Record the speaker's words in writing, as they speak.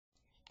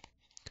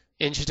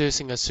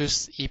Introducing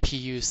ASUS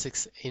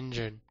EPU-6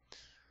 Engine.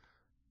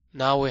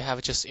 Now we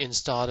have just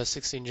installed a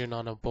 6 engine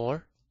on a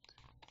board.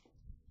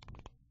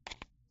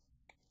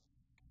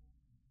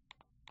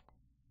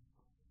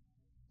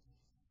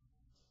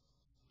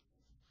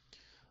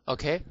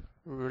 Okay,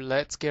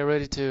 let's get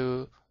ready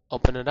to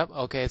open it up.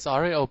 Okay, it's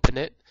already opened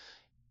it.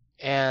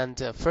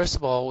 And first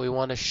of all, we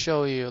want to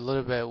show you a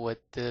little bit with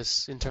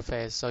this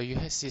interface. So you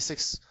see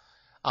 6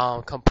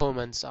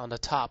 components on the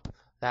top.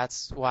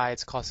 That's why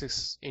it's called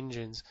 6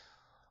 engines.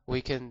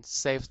 We can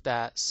save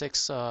that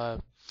 6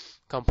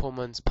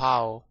 components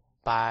power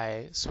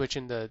by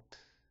switching the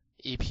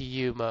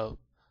EPU mode.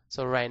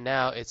 So right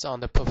now it's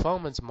on the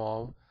performance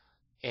mode,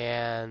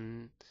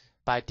 and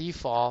by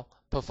default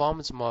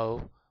performance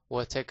mode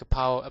will take a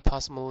power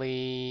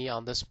approximately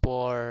on this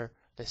board,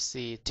 let's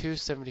see,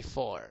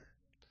 274.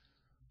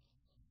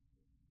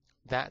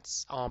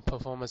 That's on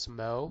performance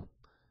mode.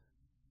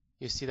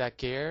 You see that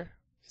gear?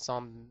 It's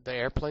on the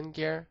airplane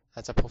gear.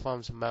 That's a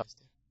performance mode.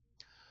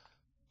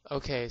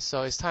 Okay,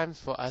 so it's time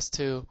for us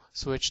to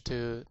switch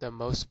to the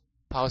most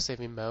power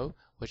saving mode,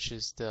 which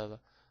is the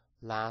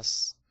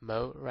last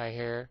mode right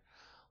here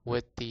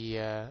with the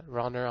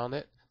runner on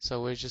it.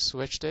 So we just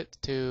switched it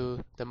to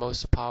the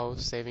most power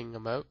saving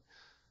mode.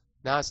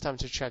 Now it's time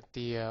to check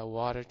the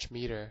wattage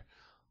meter,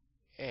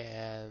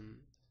 and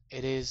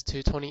it is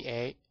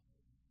 228,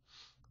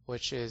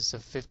 which is a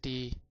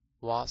 50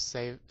 watt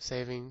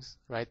savings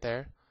right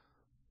there.